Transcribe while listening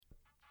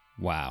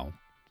Wow.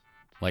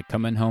 Like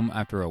coming home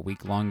after a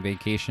week-long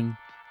vacation?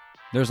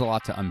 There's a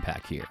lot to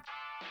unpack here.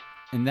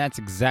 And that's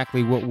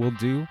exactly what we'll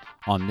do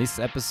on this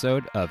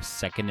episode of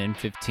Second and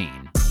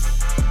 15.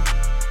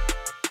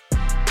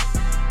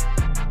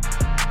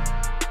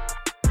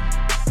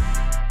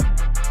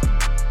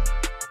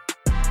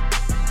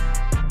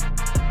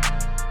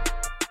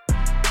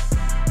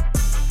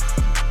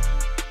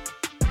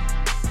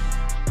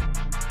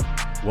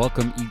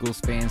 Welcome,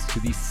 Eagles fans, to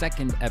the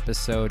second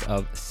episode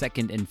of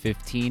Second and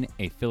 15,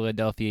 a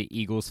Philadelphia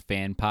Eagles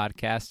fan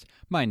podcast.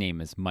 My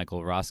name is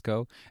Michael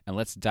Roscoe, and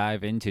let's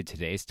dive into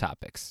today's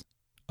topics.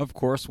 Of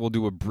course, we'll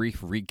do a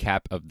brief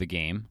recap of the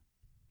game.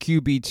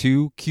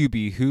 QB2,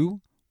 QB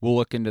who? We'll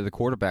look into the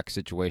quarterback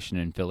situation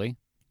in Philly.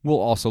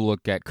 We'll also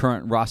look at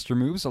current roster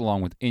moves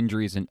along with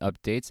injuries and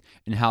updates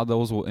and how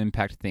those will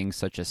impact things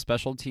such as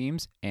special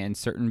teams and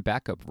certain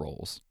backup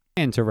roles.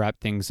 And to wrap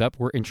things up,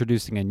 we're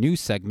introducing a new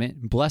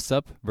segment, Bless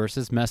Up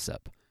versus Mess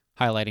Up,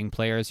 highlighting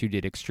players who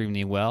did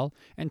extremely well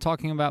and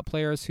talking about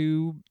players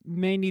who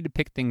may need to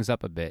pick things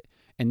up a bit.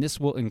 And this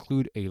will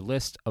include a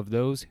list of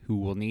those who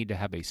will need to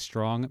have a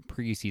strong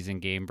preseason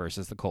game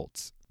versus the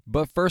Colts.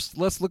 But first,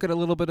 let's look at a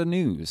little bit of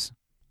news.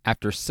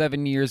 After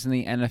 7 years in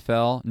the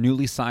NFL,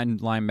 newly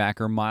signed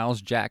linebacker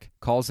Myles Jack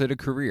calls it a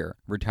career,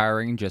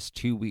 retiring just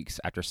 2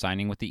 weeks after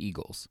signing with the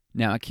Eagles.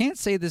 Now, I can't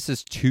say this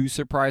is too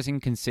surprising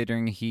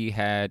considering he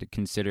had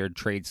considered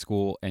trade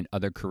school and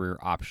other career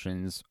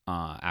options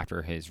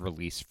after his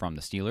release from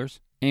the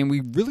Steelers. And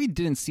we really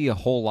didn't see a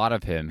whole lot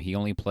of him. He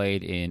only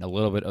played in a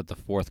little bit of the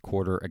fourth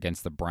quarter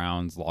against the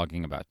Browns,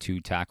 logging about 2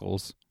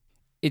 tackles.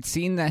 It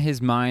seemed that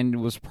his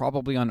mind was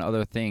probably on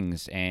other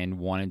things and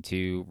wanted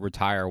to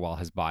retire while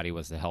his body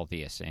was the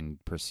healthiest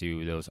and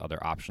pursue those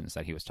other options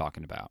that he was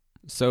talking about.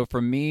 So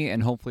for me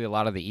and hopefully a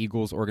lot of the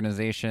Eagles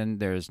organization,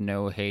 there's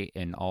no hate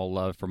and all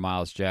love for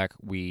Myles Jack.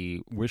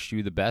 We wish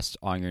you the best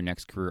on your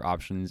next career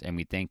options, and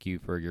we thank you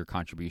for your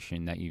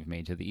contribution that you've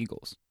made to the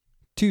Eagles.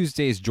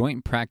 Tuesday's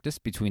joint practice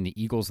between the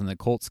Eagles and the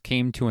Colts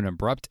came to an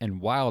abrupt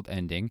and wild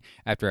ending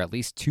after at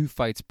least 2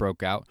 fights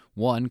broke out,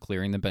 one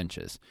clearing the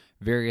benches.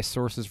 Various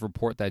sources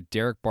report that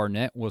Derek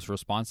Barnett was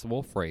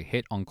responsible for a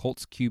hit on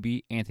Colts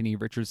QB Anthony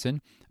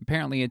Richardson,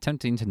 apparently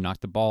attempting to knock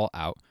the ball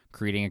out,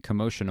 creating a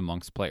commotion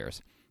amongst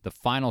players. The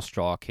final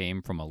straw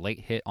came from a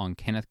late hit on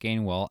Kenneth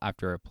Gainwell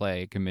after a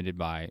play committed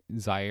by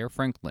Zaire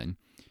Franklin.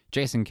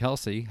 Jason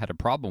Kelce had a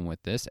problem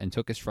with this and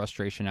took his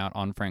frustration out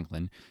on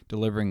Franklin,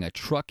 delivering a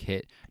truck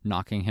hit,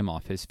 knocking him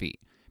off his feet.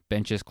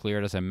 Benches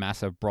cleared as a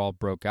massive brawl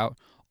broke out,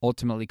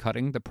 ultimately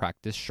cutting the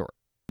practice short.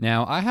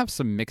 Now, I have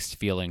some mixed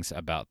feelings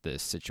about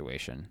this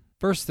situation.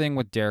 First thing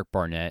with Derek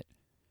Barnett,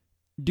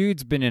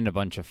 dude's been in a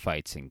bunch of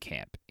fights in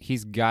camp.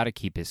 He's got to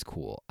keep his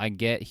cool. I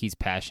get he's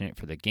passionate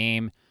for the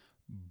game,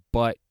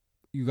 but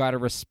you got to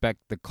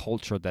respect the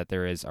culture that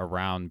there is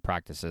around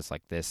practices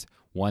like this.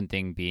 One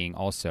thing being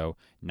also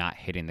not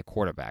hitting the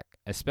quarterback,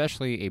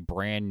 especially a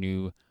brand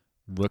new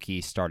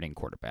rookie starting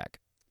quarterback.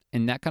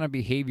 And that kind of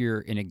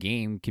behavior in a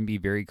game can be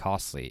very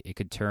costly. It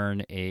could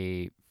turn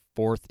a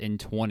 4th and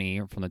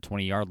 20 from the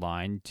 20-yard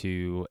line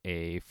to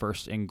a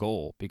 1st and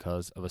goal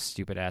because of a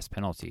stupid-ass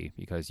penalty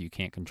because you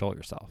can't control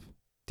yourself.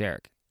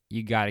 Derek,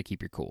 you got to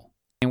keep your cool.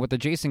 And with the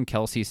Jason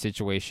Kelce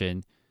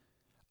situation,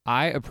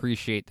 I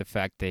appreciate the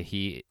fact that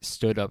he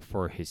stood up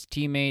for his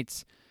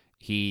teammates.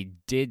 He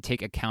did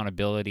take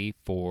accountability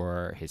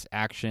for his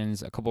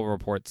actions. A couple of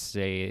reports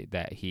say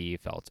that he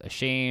felt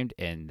ashamed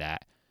and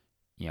that,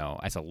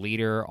 as a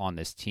leader on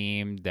this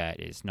team, that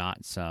is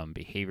not some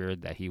behavior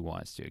that he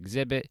wants to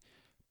exhibit.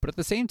 But at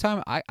the same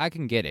time, I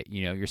can get it.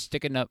 You're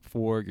sticking up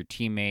for your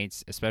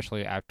teammates,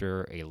 especially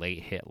after a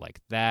late hit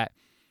like that,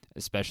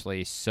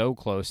 especially so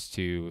close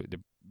to the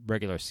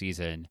regular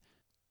season.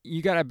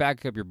 You got to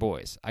back up your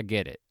boys. I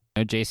get it.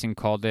 Jason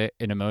called it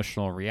an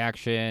emotional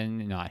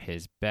reaction, not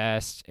his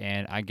best,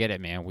 and I get it,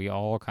 man. We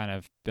all kind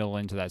of fell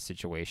into that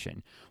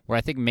situation. What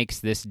I think makes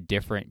this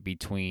different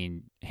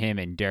between him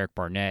and Derek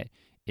Barnett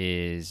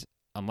is,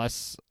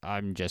 unless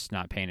I'm just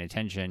not paying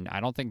attention, I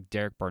don't think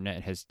Derek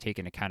Barnett has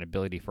taken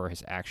accountability for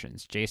his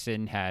actions.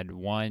 Jason had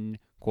one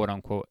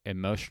quote-unquote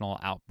emotional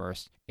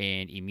outburst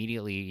and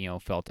immediately,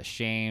 felt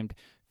ashamed,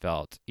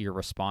 felt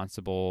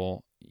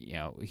irresponsible.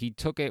 He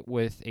took it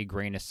with a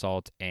grain of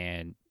salt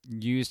and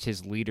used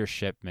his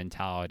leadership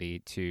mentality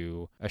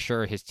to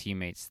assure his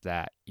teammates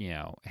that,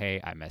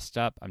 hey, I messed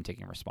up. I'm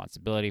taking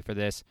responsibility for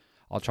this.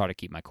 I'll try to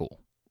keep my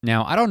cool.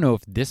 Now, I don't know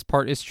if this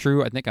part is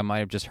true. I think I might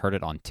have just heard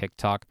it on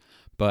TikTok,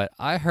 but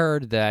I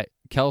heard that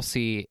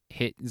Kelce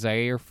hit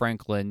Zaire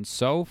Franklin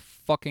so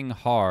fucking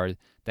hard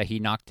that he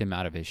knocked him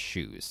out of his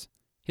shoes.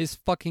 His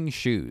fucking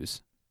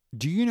shoes.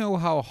 Do you know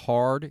how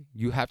hard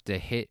you have to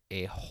hit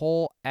a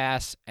whole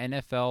ass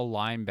NFL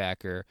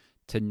linebacker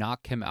to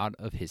knock him out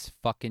of his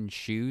fucking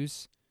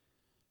shoes?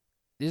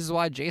 This is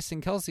why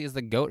Jason Kelce is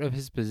the GOAT of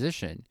his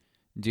position.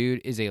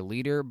 Dude is a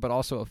leader, but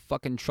also a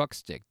fucking truck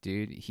stick,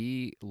 dude.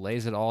 He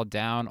lays it all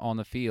down on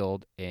the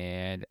field,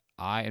 and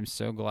I am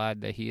so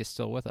glad that he is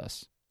still with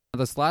us.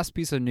 This last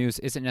piece of news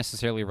isn't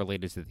necessarily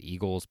related to the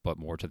Eagles, but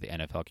more to the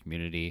NFL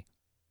community.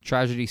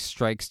 Tragedy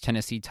strikes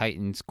Tennessee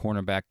Titans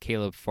cornerback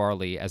Caleb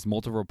Farley as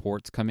multiple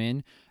reports come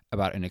in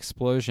about an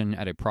explosion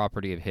at a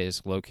property of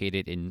his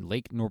located in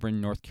Lake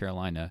Norman, North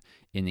Carolina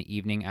in the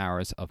evening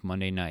hours of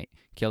Monday night,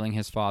 killing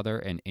his father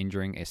and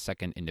injuring a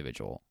second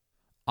individual.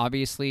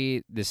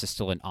 Obviously, this is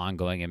still an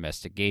ongoing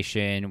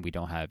investigation. We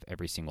don't have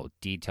every single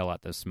detail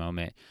at this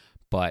moment,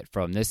 but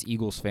from this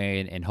Eagles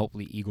fan and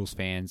hopefully Eagles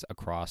fans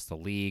across the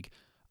league,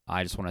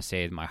 I just want to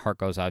say my heart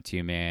goes out to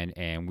you, man,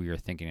 and we are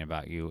thinking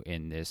about you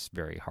in this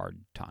very hard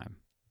time.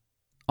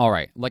 All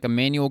right, like a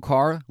manual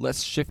car,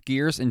 let's shift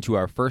gears into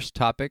our first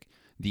topic,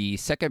 the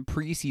second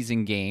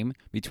preseason game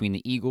between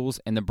the Eagles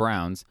and the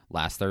Browns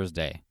last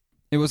Thursday.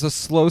 It was a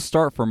slow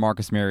start for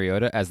Marcus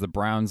Mariota as the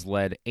Browns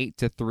led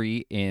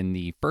 8-3 in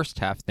the first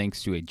half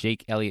thanks to a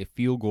Jake Elliott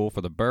field goal for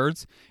the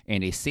Birds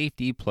and a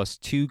safety plus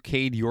 2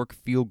 Cade York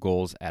field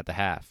goals at the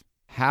half.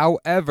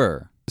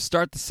 However, to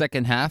start the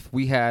second half,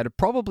 we had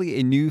probably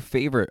a new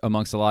favorite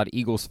amongst a lot of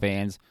Eagles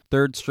fans,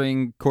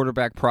 third-string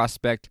quarterback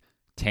prospect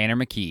Tanner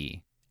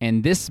McKee.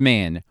 And this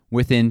man,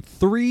 within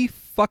 3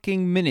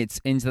 fucking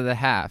minutes into the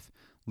half,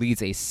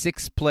 leads a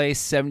 6-play,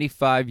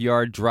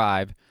 75-yard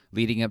drive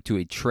leading up to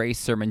a Trey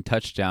Sermon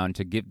touchdown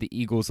to give the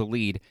Eagles a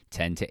lead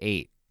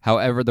 10-8.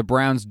 However, the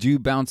Browns do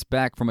bounce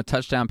back from a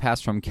touchdown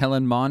pass from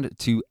Kellen Mond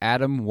to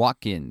Adam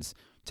Watkins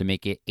to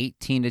make it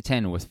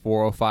 18-10 with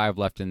 4:05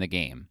 left in the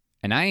game.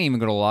 And I ain't even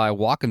going to lie,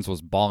 Watkins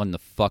was balling the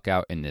fuck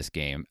out in this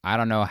game. I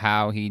don't know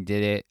how he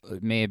did it.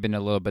 It may have been a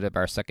little bit of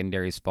our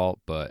secondary's fault,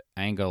 but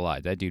I ain't going to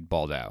lie, that dude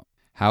balled out.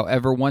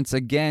 However, once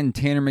again,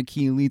 Tanner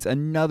McKee leads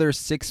another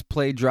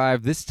 6-play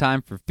drive, this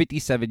time for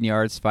 57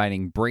 yards,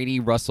 finding Brady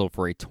Russell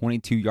for a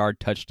 22-yard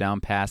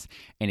touchdown pass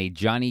and a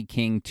Johnny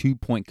King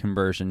 2-point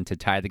conversion to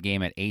tie the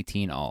game at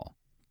 18-all.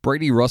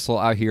 Brady Russell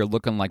out here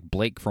looking like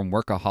Blake from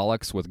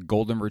Workaholics with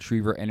golden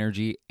retriever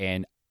energy,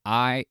 and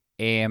I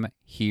am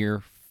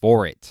here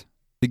for it.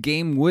 The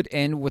game would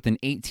end with an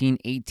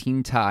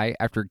 18-18 tie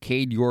after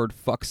Cade York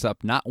fucks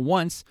up not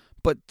once,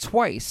 but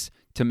twice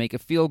to make a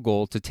field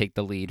goal to take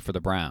the lead for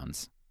the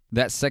Browns.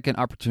 That second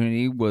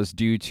opportunity was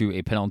due to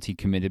a penalty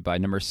committed by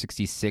number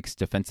 66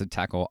 defensive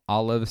tackle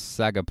Olive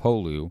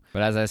Sagapolu,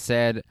 but as I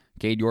said,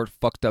 Cade York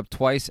fucked up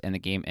twice and the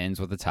game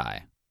ends with a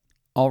tie.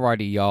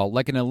 Alrighty, y'all,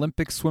 like an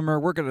Olympic swimmer,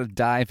 we're going to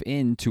dive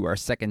into our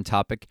second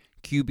topic,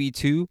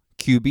 QB2,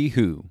 QB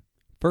who.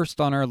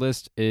 First on our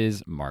list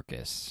is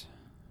Marcus.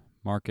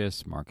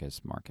 Marcus.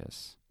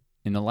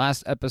 In the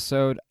last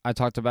episode, I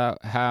talked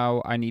about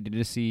how I needed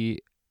to see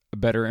a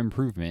better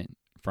improvement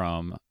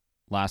from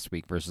last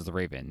week versus the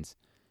Ravens,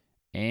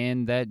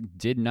 and that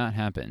did not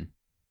happen.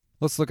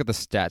 Let's look at the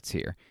stats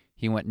here.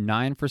 He went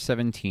 9 for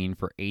 17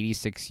 for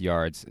 86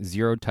 yards,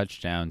 0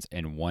 touchdowns,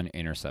 and 1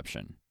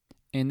 interception.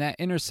 And that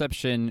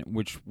interception,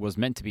 which was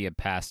meant to be a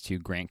pass to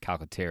Grant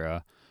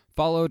Calcaterra,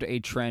 followed a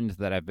trend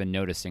that I've been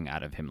noticing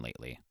out of him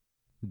lately.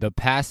 The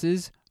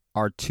passes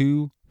are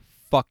too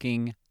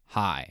fucking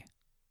high.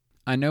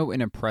 I know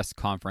in a press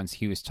conference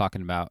he was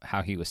talking about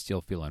how he was still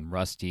feeling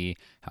rusty,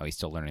 how he's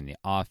still learning the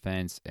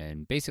offense,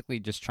 and basically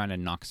just trying to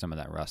knock some of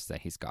that rust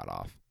that he's got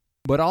off.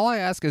 But all I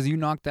ask is you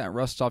knock that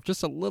rust off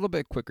just a little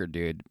bit quicker,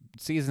 dude.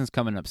 Season's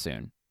coming up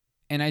soon.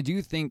 And I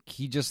do think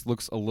he just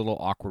looks a little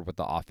awkward with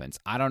the offense.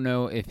 I don't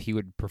know if he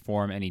would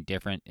perform any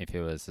different if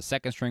it was the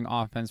second-string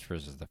offense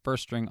versus the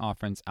first-string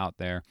offense out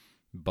there,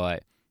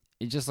 but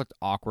it just looked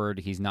awkward.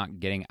 He's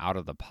not getting out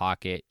of the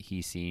pocket.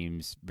 He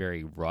seems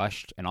very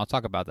rushed, and I'll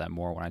talk about that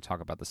more when I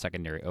talk about the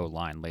secondary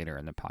O-line later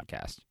in the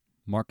podcast.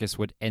 Marcus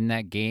would end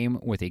that game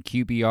with a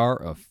QBR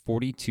of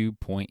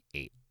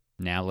 42.8.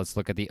 Now let's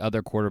look at the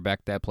other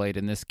quarterback that played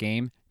in this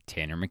game,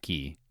 Tanner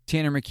McKee.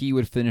 Tanner McKee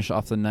would finish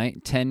off the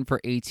night 10 for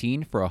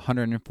 18 for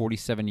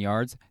 147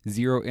 yards,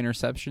 0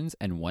 interceptions,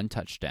 and 1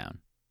 touchdown.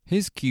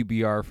 His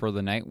QBR for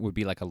the night would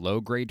be like a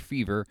low-grade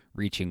fever,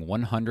 reaching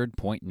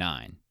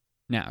 100.9.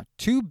 Now,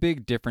 2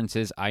 big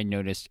differences I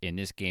noticed in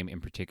this game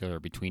in particular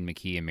between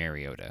McKee and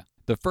Mariota.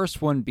 The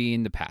first one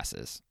being the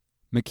passes.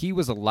 McKee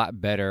was a lot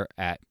better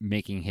at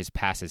making his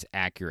passes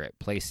accurate,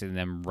 placing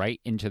them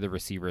right into the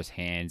receiver's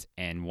hands,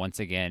 and once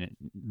again,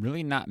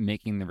 really not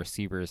making the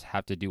receivers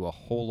have to do a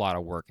whole lot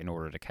of work in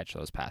order to catch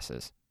those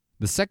passes.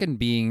 The second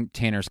being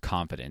Tanner's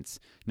confidence.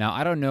 Now,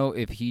 I don't know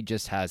if he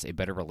just has a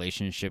better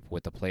relationship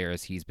with the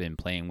players he's been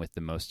playing with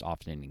the most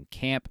often in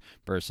camp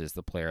versus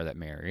the player that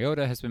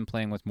Mariota has been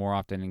playing with more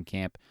often in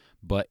camp,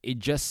 but it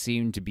just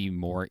seemed to be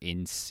more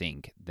in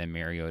sync than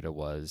Mariota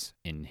was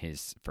in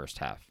his first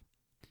half.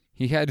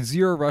 He had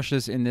 0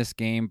 rushes in this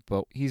game,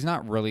 but he's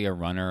not really a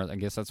runner. I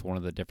guess that's one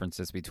of the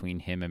differences between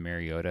him and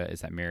Mariota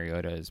is that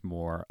Mariota is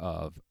more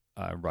of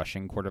a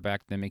rushing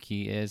quarterback than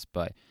McKee is,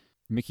 but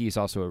Mickey is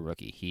also a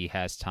rookie. He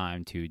has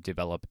time to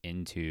develop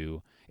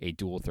into a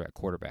dual threat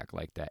quarterback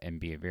like that and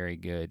be a very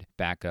good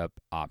backup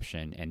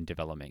option and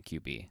development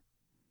QB.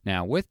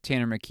 Now, with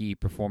Tanner McKee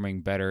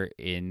performing better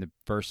in the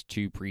first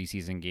 2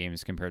 preseason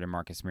games compared to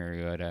Marcus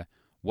Mariota,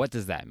 what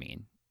does that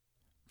mean?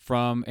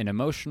 From an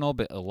emotional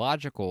but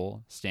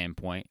illogical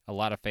standpoint, a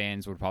lot of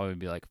fans would probably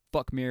be like,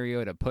 fuck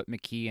Mariota, put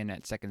McKee in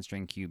at second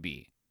string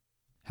QB.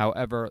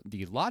 However,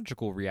 the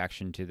logical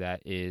reaction to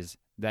that is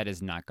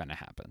not going to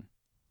happen.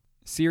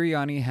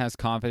 Sirianni has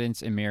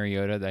confidence in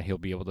Mariota that he'll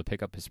be able to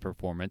pick up his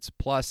performance.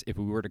 Plus, if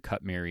we were to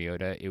cut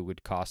Mariota, it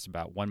would cost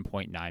about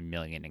 $1.9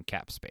 million in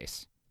cap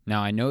space.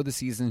 Now, I know the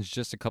season's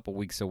just a couple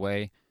weeks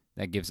away.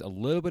 That gives a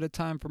little bit of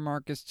time for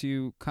Marcus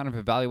to kind of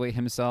evaluate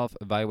himself,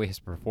 evaluate his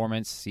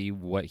performance, see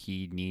what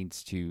he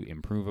needs to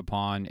improve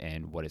upon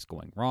and what is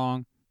going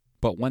wrong.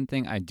 But one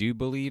thing I do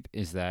believe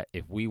is that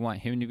if we want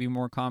him to be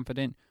more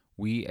confident,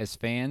 we as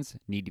fans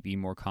need to be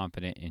more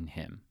confident in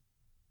him.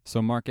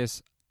 So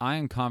Marcus, I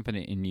am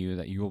confident in you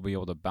that you will be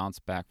able to bounce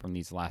back from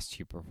these last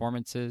two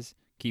performances.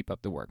 Keep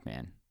up the work,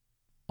 man.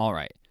 All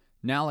right,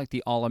 now like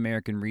the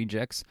All-American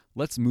rejects,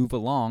 let's move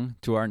along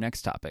to our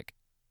next topic.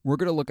 We're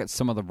going to look at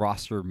some of the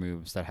roster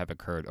moves that have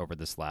occurred over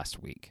this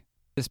last week.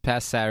 This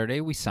past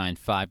Saturday, we signed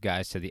 5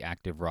 guys to the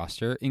active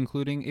roster,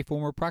 including a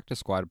former practice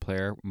squad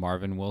player,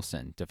 Marvin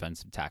Wilson,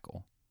 defensive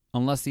tackle.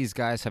 Unless these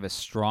guys have a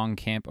strong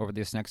camp over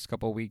this next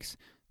couple weeks,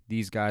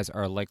 these guys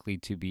are likely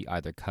to be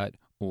either cut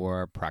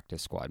or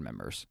practice squad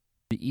members.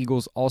 The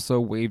Eagles also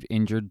waived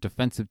injured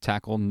defensive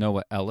tackle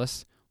Noah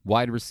Ellis,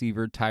 wide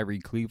receiver Tyree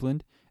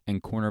Cleveland,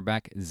 and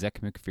cornerback Zech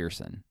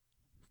McPherson.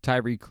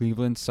 Tyree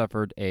Cleveland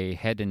suffered a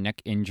head and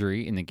neck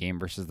injury in the game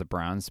versus the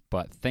Browns,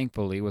 but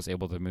thankfully was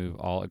able to move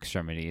all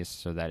extremities,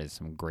 so that is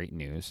some great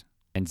news.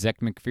 And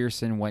Zech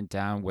McPherson went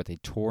down with a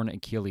torn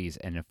Achilles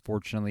and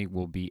unfortunately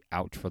will be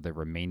out for the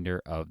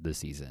remainder of the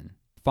season.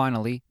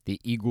 Finally, the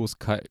Eagles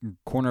cut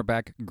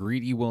cornerback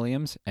Greedy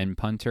Williams and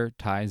punter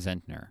Ty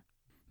Zentner.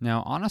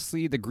 Now,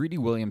 honestly, the Greedy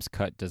Williams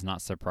cut does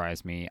not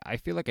surprise me. I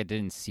feel like I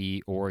didn't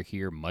see or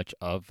hear much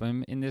of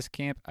him in this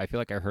camp. I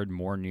feel like I heard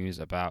more news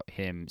about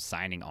him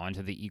signing on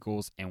to the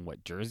Eagles and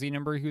what jersey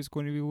number he was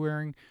going to be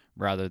wearing,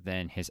 rather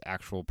than his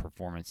actual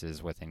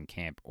performances within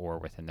camp or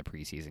within the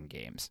preseason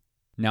games.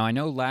 Now, I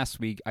know last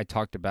week I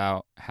talked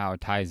about how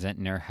Ty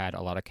Zentner had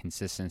a lot of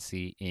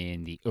consistency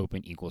in the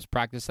open Eagles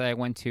practice that I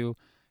went to.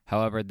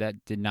 However,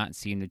 that did not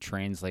seem to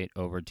translate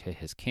over to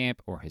his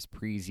camp or his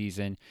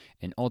preseason,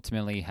 and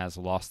ultimately has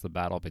lost the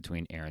battle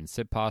between Aaron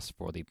Sipos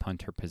for the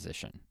punter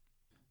position.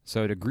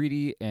 So to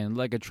Greedy and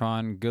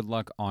Legatron, good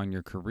luck on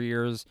your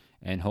careers,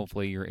 and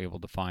hopefully you're able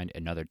to find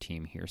another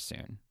team here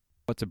soon.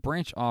 But to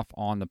branch off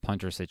on the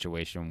punter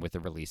situation with the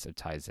release of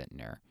Ty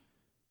Zentner,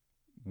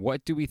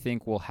 what do we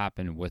think will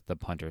happen with the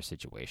punter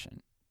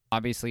situation?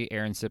 Obviously,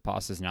 Aaron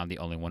Sipos is now the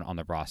only one on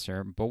the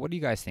roster, but what do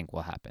you guys think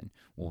will happen?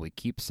 Will we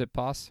keep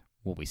Sipos?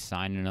 Will we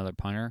sign another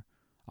punter?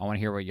 I want to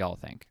hear what y'all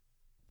think.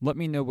 Let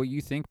me know what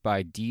you think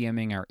by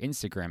DMing our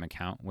Instagram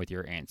account with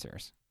your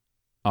answers.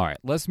 All right,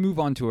 let's move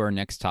on to our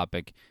next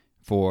topic.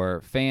 For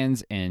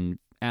fans and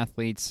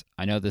athletes,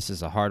 I know this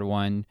is a hard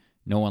one.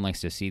 No one likes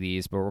to see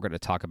these, but we're going to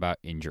talk about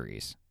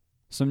injuries.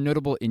 Some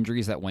notable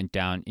injuries that went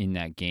down in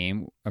that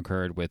game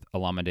occurred with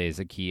Olamide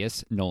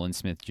Zaccheaus, Nolan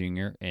Smith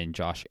Jr., and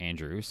Josh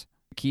Andrews.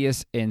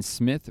 Zaccheaus and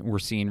Smith were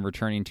seen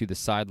returning to the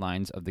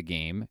sidelines of the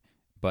game,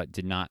 but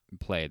did not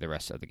play the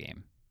rest of the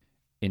game.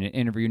 In an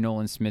interview,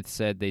 Nolan Smith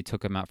said they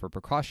took him out for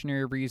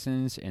precautionary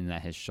reasons and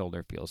that his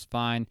shoulder feels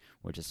fine,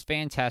 which is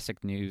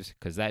fantastic news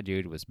because that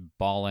dude was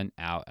balling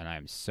out, and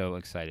I'm so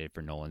excited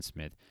for Nolan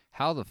Smith.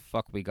 How the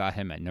fuck we got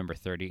him at number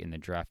 30 in the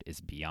draft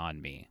is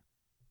beyond me.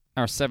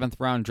 Our 7th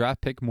round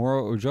draft pick,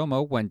 Moro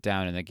Ojomo, went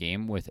down in the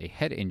game with a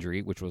head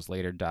injury, which was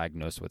later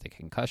diagnosed with a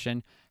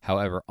concussion.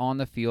 However, on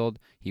the field,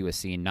 he was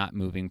seen not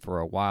moving for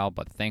a while,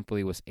 but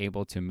thankfully was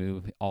able to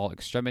move all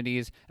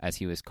extremities as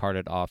he was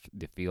carted off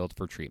the field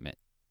for treatment.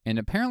 And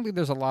apparently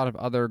there's a lot of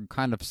other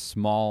kind of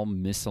small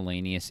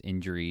miscellaneous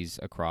injuries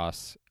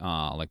across,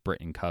 like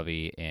Britton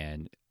Covey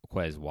and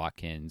Quez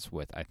Watkins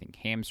with, I think,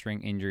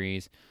 hamstring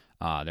injuries.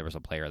 There was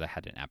a player that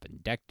had an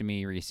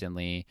appendectomy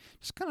recently.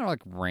 Just kind of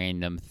like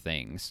random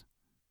things.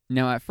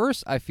 Now, at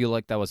first, I feel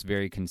like that was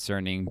very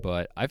concerning,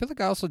 but I feel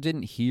like I also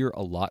didn't hear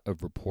a lot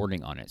of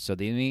reporting on it. So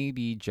they may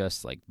be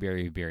just like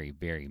very, very,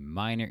 very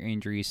minor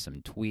injuries,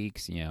 some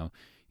tweaks, you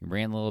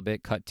ran a little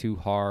bit, cut too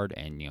hard,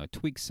 and,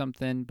 tweaked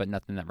something, but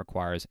nothing that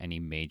requires any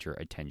major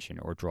attention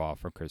or draw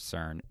for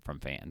concern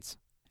from fans.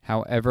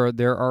 However,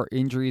 there are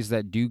injuries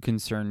that do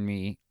concern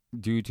me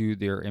due to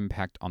their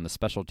impact on the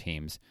special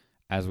teams.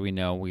 As we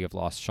know, we have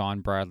lost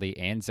Sean Bradley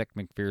and Zech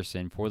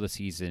McPherson for the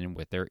season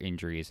with their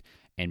injuries,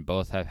 and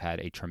both have had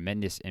a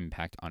tremendous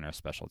impact on our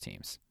special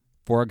teams.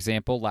 For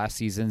example, last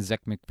season,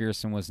 Zech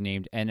McPherson was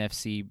named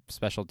NFC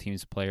Special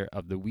Teams Player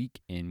of the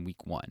Week in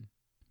Week 1.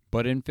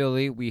 But in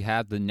Philly, we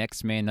have the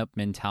next man up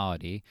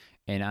mentality,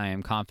 and I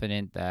am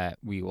confident that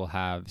we will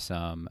have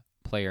some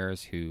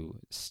players who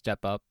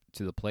step up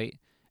to the plate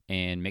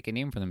and make a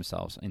name for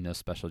themselves in those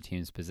special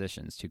teams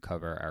positions to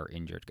cover our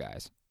injured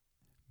guys.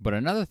 But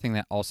another thing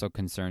that also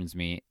concerns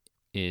me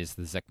is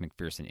the Zech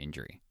McPherson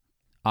injury.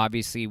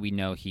 Obviously, we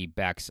know he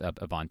backs up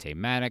Avonte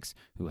Maddox,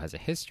 who has a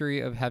history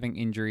of having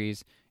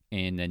injuries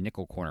in the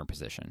nickel corner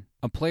position.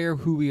 A player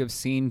who we have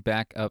seen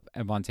back up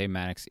Avonte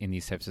Maddox in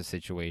these types of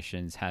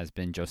situations has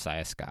been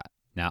Josiah Scott.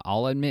 Now,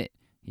 I'll admit,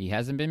 He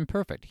hasn't been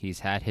perfect. He's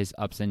had his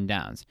ups and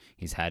downs.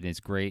 He's had his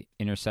great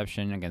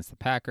interception against the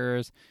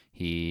Packers.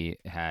 He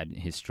had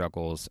his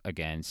struggles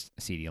against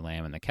CeeDee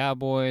Lamb and the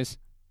Cowboys.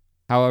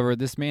 However,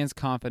 this man's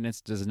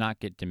confidence does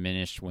not get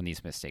diminished when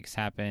these mistakes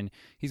happen.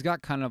 He's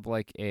got kind of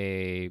like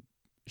a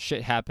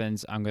shit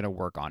happens, I'm going to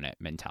work on it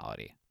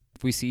mentality.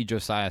 If we see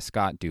Josiah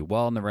Scott do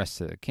well in the rest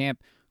of the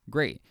camp,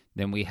 great.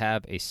 Then we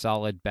have a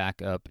solid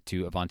backup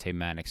to Avonte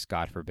Maddox,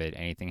 God forbid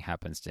anything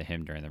happens to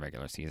him during the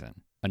regular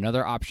season.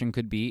 Another option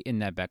could be in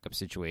that backup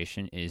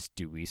situation is,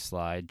 do we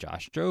slide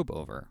Josh Jobe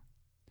over?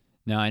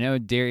 Now, I know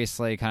Darius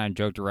Slay kind of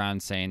joked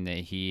around saying that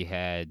he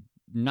had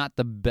not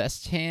the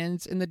best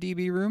hands in the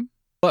DB room,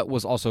 but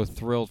was also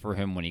thrilled for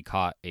him when he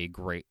caught a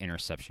great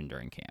interception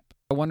during camp.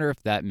 I wonder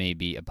if that may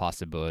be a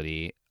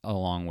possibility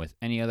along with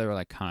any other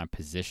like kind of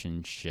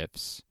position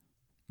shifts.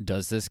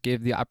 Does this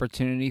give the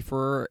opportunity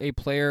for a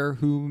player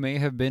who may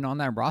have been on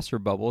that roster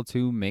bubble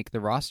to make the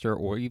roster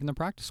or even the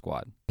practice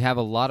squad? We have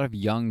a lot of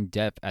young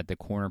depth at the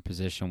corner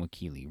position with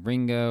Kelee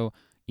Ringo,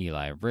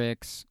 Eli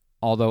Ricks,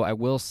 although I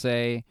will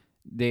say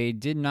they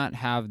did not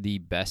have the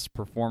best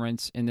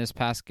performance in this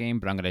past game,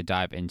 but I'm going to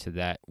dive into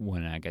that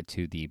when I get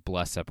to the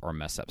bless up or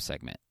mess up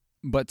segment.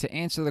 But to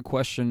answer the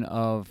question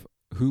of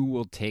who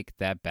will take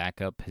that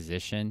backup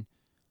position,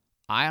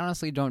 I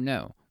honestly don't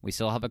know. We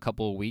still have a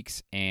couple of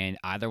weeks, and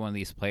either one of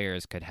these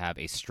players could have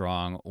a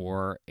strong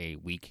or a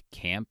weak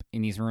camp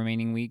in these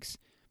remaining weeks,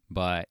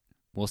 but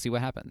we'll see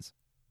what happens.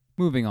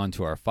 Moving on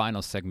to our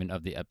final segment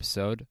of the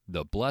episode,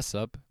 the bless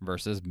up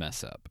versus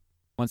mess up.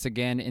 Once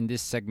again, in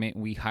this segment,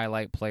 we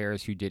highlight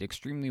players who did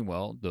extremely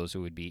well, those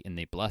who would be in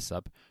the bless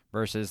up,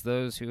 versus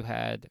those who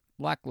had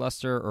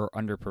lackluster or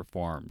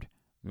underperformed.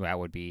 That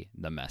would be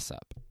the mess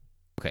up.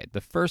 Okay,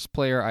 the first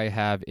player I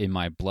have in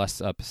my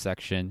bless up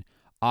section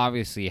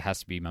obviously has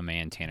to be my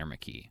man Tanner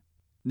McKee.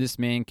 This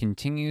man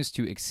continues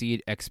to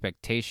exceed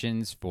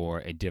expectations for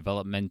a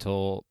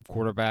developmental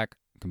quarterback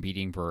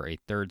competing for a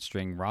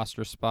third-string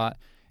roster spot,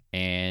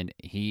 and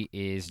he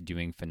is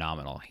doing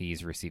phenomenal.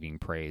 He's receiving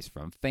praise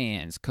from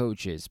fans,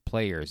 coaches,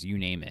 players, you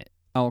name it.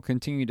 I'll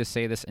continue to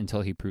say this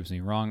until he proves me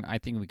wrong. I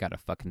think we got a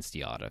fucking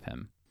steal out of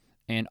him.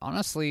 And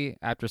honestly,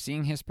 after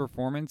seeing his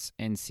performance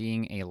and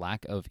seeing a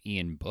lack of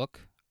Ian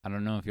Book, I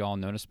don't know if y'all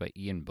noticed, but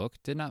Ian Book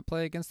did not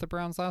play against the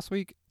Browns last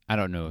week. I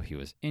don't know if he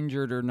was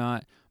injured or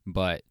not,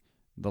 but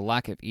the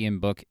lack of Ian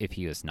Book, if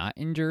he was not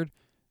injured,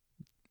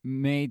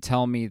 may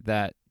tell me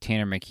that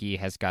Tanner McKee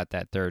has got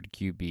that third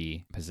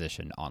QB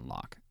position on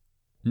lock.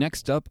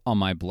 Next up on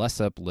my bless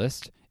up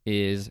list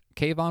is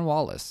Kayvon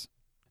Wallace.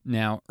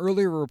 Now,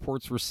 earlier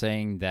reports were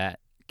saying that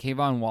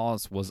Kayvon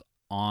Wallace was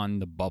on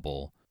the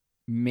bubble,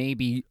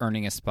 maybe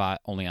earning a spot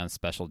only on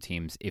special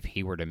teams if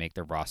he were to make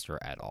the roster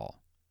at all.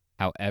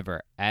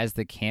 However, as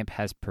the camp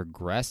has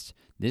progressed,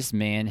 this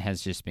man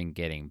has just been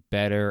getting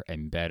better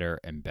and better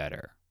and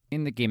better.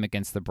 In the game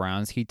against the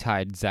Browns, he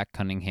tied Zach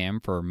Cunningham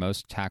for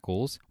most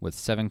tackles with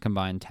 7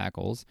 combined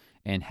tackles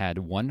and had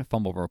 1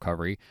 fumble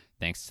recovery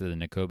thanks to the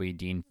Nakobe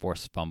Dean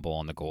forced fumble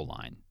on the goal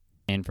line.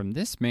 And from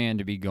this man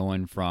to be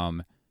going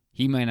from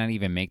he might not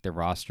even make the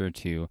roster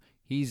to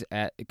he's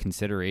at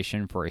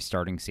consideration for a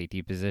starting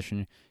safety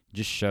position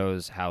just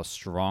shows how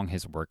strong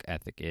his work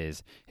ethic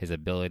is, his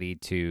ability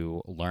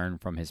to learn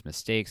from his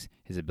mistakes,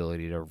 his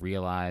ability to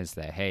realize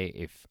that, hey,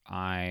 if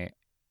I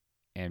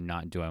am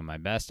not doing my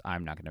best,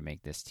 I'm not going to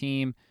make this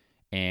team.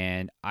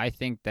 And I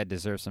think that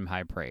deserves some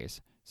high praise.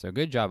 So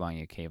good job on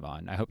you,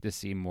 Kayvon. I hope to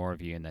see more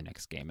of you in the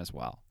next game as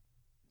well.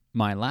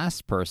 My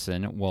last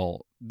person,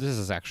 well, this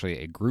is actually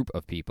a group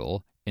of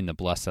people in the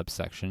bless up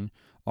section,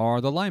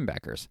 are the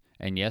linebackers.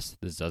 And yes,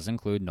 this does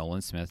include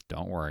Nolan Smith,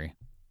 don't worry.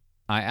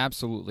 I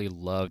absolutely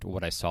loved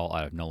what I saw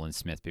out of Nolan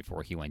Smith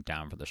before he went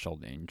down for the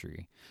shoulder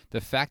injury. The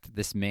fact that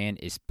this man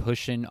is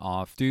pushing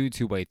off dudes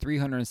who weigh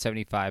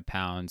 375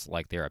 pounds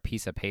like they're a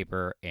piece of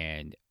paper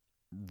and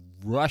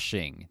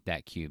rushing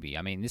that QB.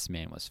 I mean, this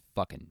man was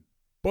fucking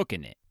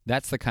booking it.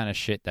 That's the kind of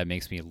shit that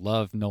makes me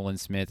love Nolan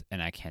Smith,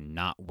 and I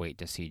cannot wait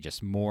to see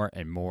just more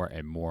and more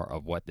and more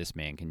of what this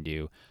man can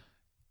do.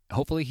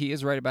 Hopefully he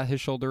is right about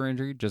his shoulder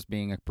injury, just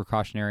being a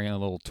precautionary and a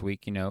little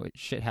tweak. You know,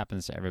 shit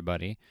happens to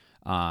everybody.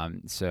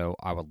 So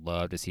I would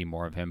love to see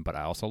more of him, but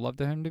I also love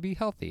him to be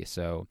healthy.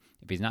 So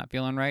if he's not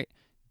feeling right,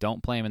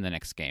 don't play him in the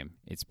next game.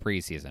 It's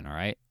preseason, all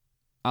right?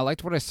 I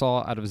liked what I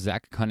saw out of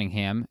Zach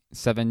Cunningham.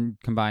 7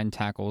 combined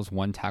tackles,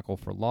 1 tackle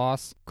for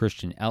loss.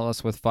 Christian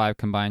Ellis with 5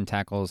 combined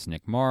tackles.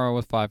 Nick Morrow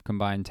with 5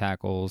 combined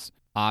tackles.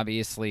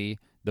 Obviously,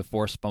 the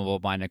forced fumble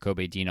by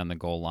Nakobe Dean on the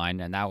goal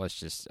line, and that was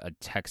just a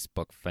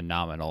textbook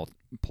phenomenal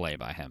play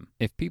by him.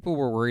 If people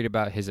were worried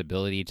about his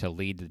ability to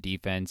lead the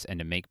defense and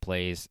to make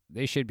plays,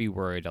 they should be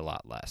worried a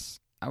lot less.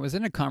 I was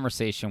in a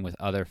conversation with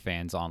other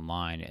fans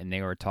online, and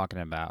they were talking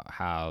about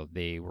how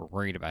they were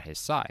worried about his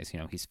size. You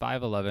know, he's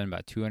 5'11",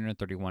 about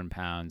 231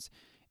 pounds,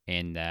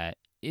 and that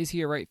is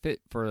he a right fit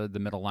for the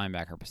middle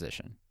linebacker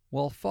position?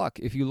 Well, fuck,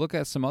 if you look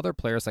at some other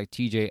players like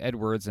TJ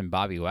Edwards and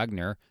Bobby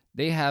Wagner,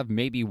 they have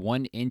maybe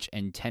 1 inch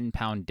and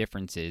 10-pound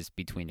differences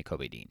between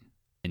Nakobe Dean.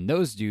 And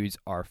those dudes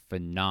are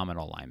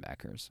phenomenal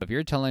linebackers. If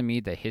you're telling me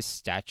that his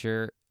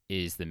stature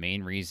is the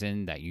main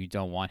reason that you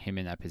don't want him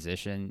in that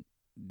position,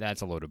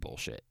 that's a load of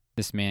bullshit.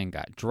 This man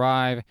got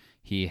drive.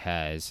 He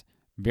has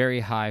very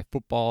high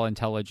football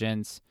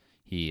intelligence.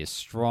 He is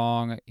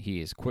strong.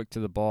 He is quick to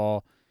the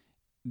ball.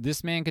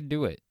 This man could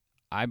do it.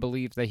 I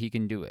believe that he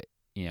can do it.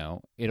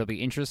 It'll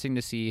be interesting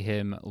to see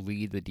him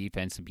lead the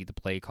defense and be the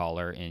play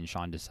caller in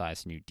Sean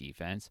Desai's new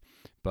defense.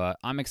 But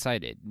I'm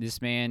excited.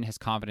 This man has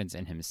confidence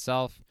in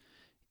himself,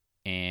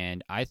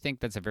 and I think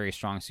that's a very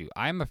strong suit.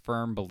 I'm a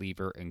firm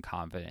believer in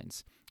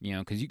confidence,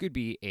 because you could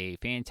be a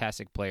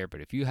fantastic player,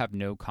 but if you have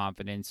no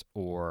confidence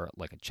or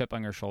like a chip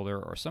on your shoulder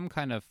or some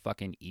kind of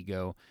fucking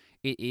ego,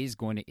 it is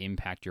going to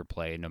impact your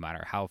play no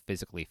matter how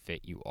physically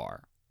fit you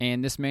are.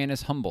 And this man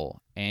is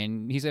humble,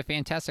 and he's a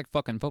fantastic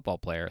fucking football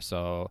player,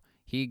 so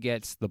he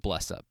gets the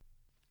bless up.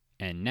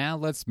 And now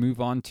let's move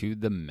on to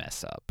the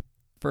mess up.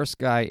 First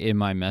guy in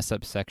my mess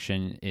up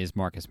section is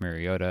Marcus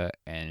Mariota,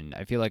 and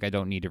I feel like I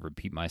don't need to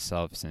repeat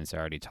myself since I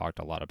already talked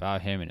a lot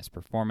about him and his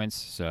performance,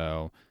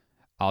 so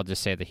I'll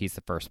just say that he's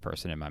the first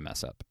person in my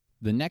mess up.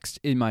 The next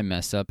in my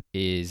mess up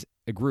is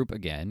a group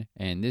again,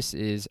 and this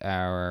is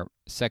our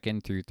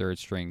second through third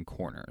string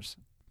corners.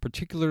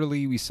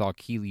 Particularly, we saw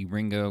Kelee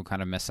Ringo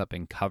kind of mess up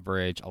in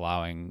coverage,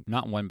 allowing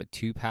not one but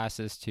two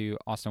passes to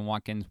Austin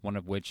Watkins, one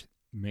of which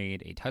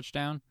made a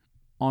touchdown.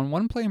 On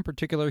one play in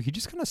particular, he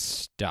just kind of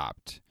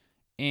stopped.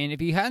 And if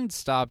he hadn't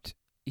stopped,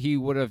 he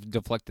would have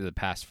deflected the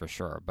pass for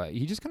sure. But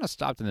he just kind of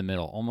stopped in the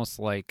middle, almost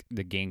like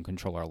the game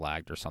controller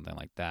lagged or something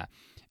like that.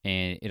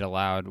 And it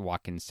allowed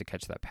Watkins to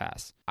catch that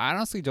pass. I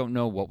honestly don't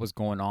know what was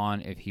going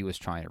on, if he was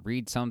trying to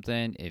read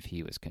something, if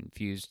he was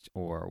confused,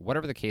 or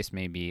whatever the case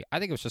may be. I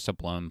think it was just a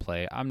blown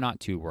play. I'm not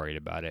too worried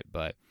about it,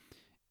 but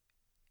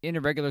in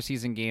a regular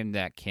season game,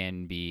 that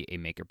can be a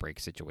make-or-break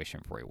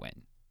situation for a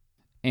win.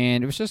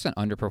 And it was just an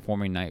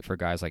underperforming night for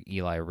guys like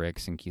Eli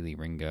Ricks and Kelee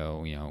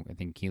Ringo. I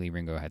think Kelee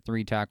Ringo had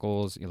 3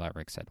 tackles. Eli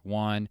Ricks had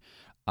 1.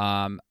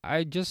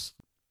 I just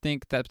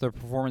think that the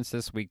performance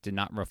this week did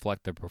not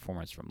reflect the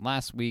performance from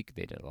last week.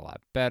 They did a lot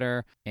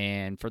better,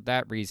 and for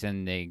that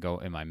reason, they go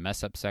in my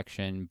mess-up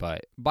section,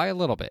 but by a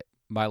little bit.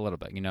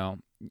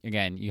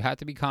 Again, you have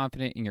to be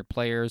confident in your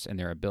players and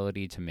their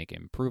ability to make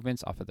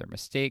improvements off of their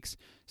mistakes,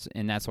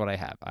 and that's what I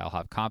have. I'll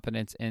have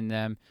confidence in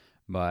them,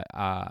 but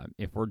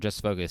if we're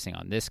just focusing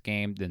on this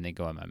game, then they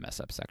go in my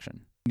mess-up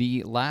section.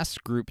 The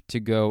last group to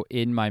go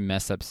in my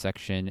mess-up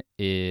section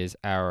is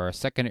our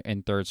second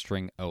and third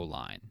string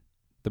O-line.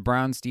 The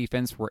Browns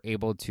defense were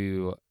able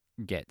to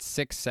get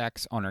 6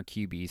 sacks on our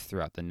QBs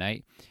throughout the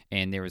night,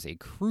 and there was a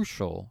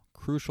crucial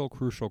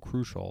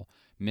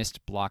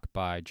missed block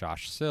by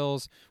Josh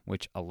Sills,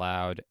 which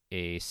allowed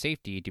a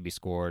safety to be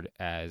scored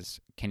as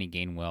Kenny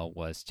Gainwell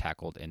was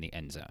tackled in the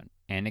end zone.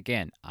 And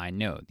again, I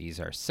know these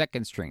are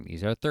second string,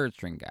 these are third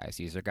string guys.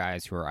 These are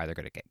guys who are either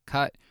going to get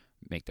cut,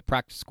 make the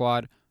practice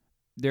squad.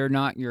 They're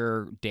not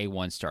your day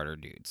one starter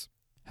dudes.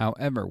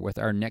 However, with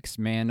our next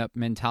man up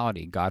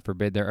mentality, God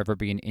forbid there ever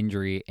be an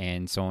injury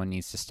and someone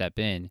needs to step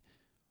in,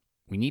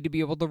 we need to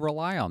be able to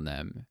rely on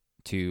them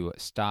to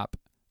stop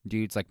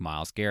dudes like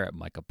Myles Garrett,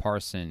 Micah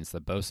Parsons, the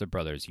Bosa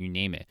brothers, you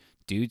name it.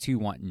 Dudes who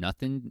want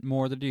nothing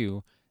more to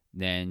do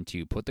than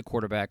to put the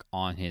quarterback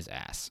on his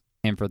ass.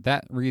 And for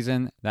that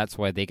reason, that's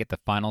why they get the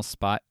final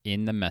spot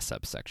in the mess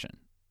up section.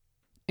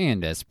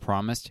 And as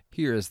promised,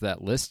 here is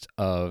that list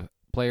of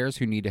players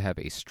who need to have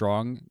a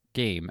strong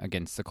game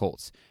against the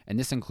Colts, and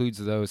this includes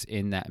those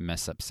in that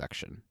mess-up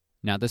section.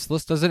 Now, this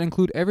list doesn't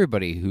include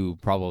everybody who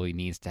probably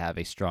needs to have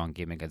a strong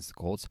game against the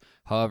Colts.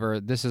 However,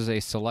 this is a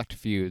select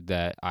few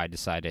that I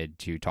decided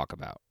to talk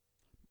about.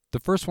 The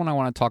first one I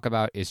want to talk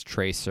about is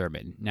Trey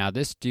Sermon. Now,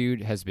 this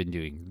dude has been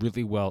doing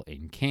really well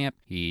in camp.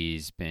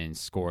 He's been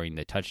scoring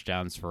the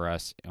touchdowns for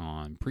us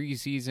on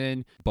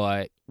preseason,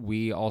 but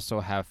we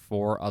also have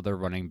 4 other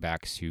running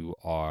backs who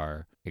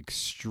are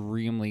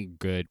extremely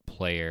good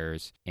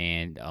players,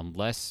 and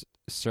unless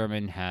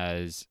Sermon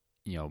has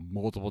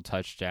multiple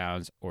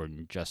touchdowns or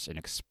just an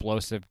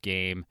explosive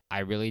game, I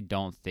really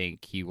don't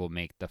think he will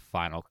make the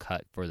final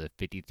cut for the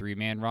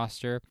 53-man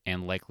roster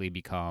and likely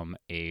become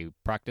a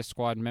practice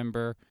squad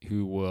member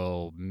who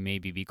will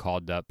maybe be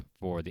called up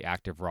for the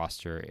active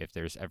roster if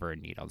there's ever a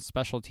need on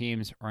special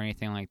teams or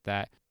anything like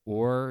that,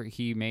 or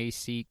he may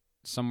seek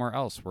somewhere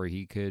else where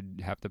he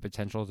could have the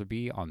potential to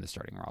be on the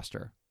starting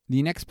roster.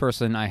 The next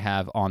person I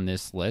have on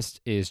this list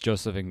is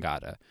Joseph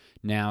Ngata.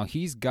 Now,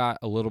 he's got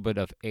a little bit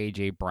of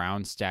A.J.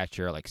 Brown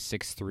stature, like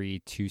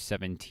 6'3",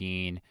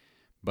 217,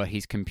 but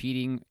he's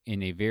competing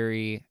in a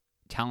very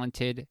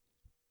talented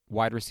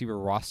wide receiver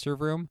roster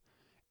room,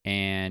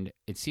 and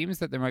it seems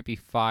that there might be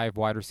 5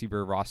 wide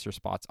receiver roster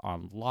spots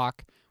on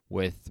lock,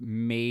 with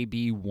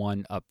maybe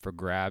 1 up for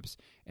grabs.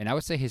 And I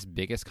would say his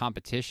biggest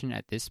competition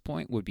at this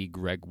point would be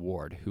Greg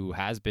Ward, who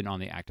has been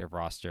on the active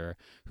roster,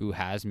 who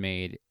has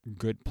made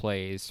good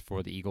plays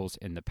for the Eagles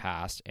in the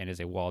past, and is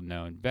a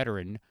well-known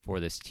veteran for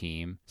this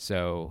team.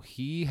 So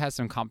he has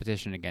some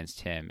competition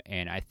against him,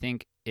 and I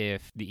think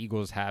if the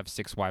Eagles have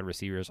 6 wide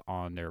receivers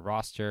on their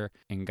roster,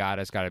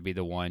 Ngata's got to be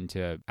the one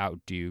to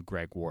outdo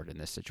Greg Ward in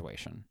this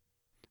situation.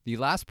 The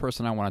last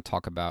person I want to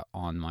talk about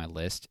on my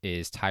list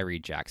is Tyree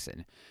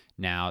Jackson.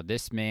 Now,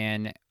 this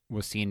man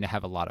was seen to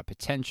have a lot of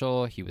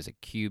potential. He was a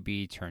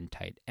QB turned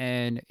tight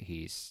end.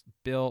 He's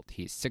built.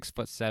 He's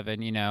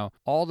 6'7",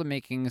 all the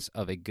makings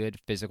of a good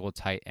physical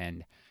tight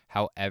end.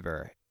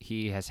 However,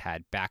 he has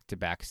had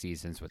back-to-back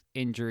seasons with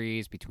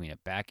injuries, between a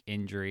back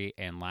injury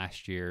and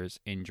last year's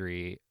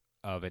injury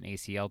of an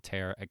ACL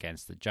tear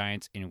against the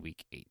Giants in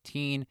Week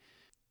 18,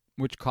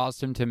 which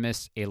caused him to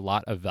miss a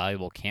lot of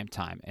valuable camp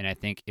time. And I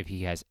think if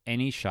he has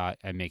any shot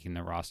at making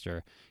the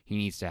roster, he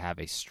needs to have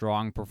a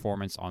strong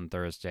performance on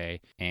Thursday,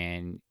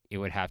 and it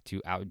would have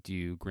to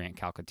outdo Grant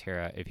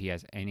Calcaterra if he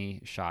has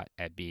any shot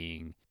at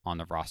being on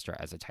the roster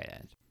as a tight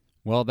end.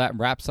 Well, that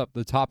wraps up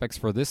the topics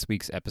for this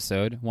week's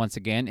episode. Once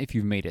again, if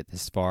you've made it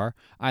this far,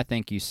 I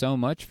thank you so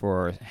much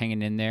for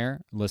hanging in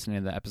there,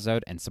 listening to the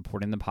episode, and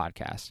supporting the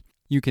podcast.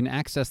 You can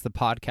access the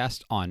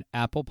podcast on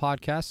Apple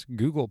Podcasts,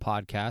 Google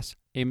Podcasts,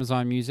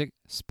 Amazon Music,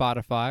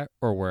 Spotify,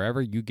 or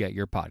wherever you get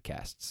your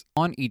podcasts.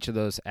 On each of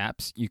those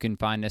apps, you can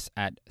find us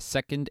at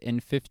 2nd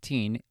and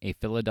 15, a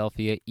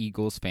Philadelphia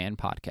Eagles fan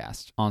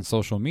podcast. On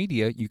social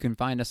media, you can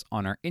find us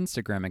on our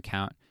Instagram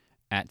account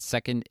at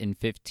 2nd and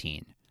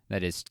 15.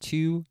 That is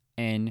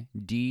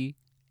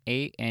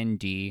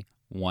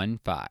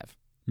 2NDAND15.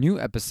 New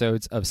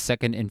episodes of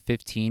 2nd and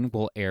 15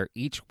 will air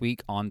each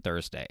week on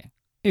Thursday.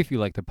 If you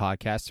like the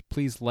podcast,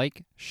 please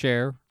like,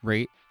 share,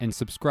 rate, and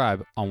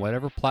subscribe on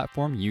whatever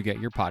platform you get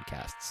your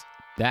podcasts.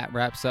 That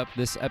wraps up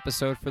this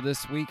episode for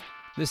this week.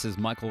 This is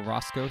Michael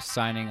Roscoe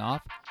signing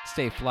off.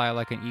 Stay fly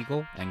like an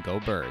eagle and go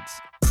birds.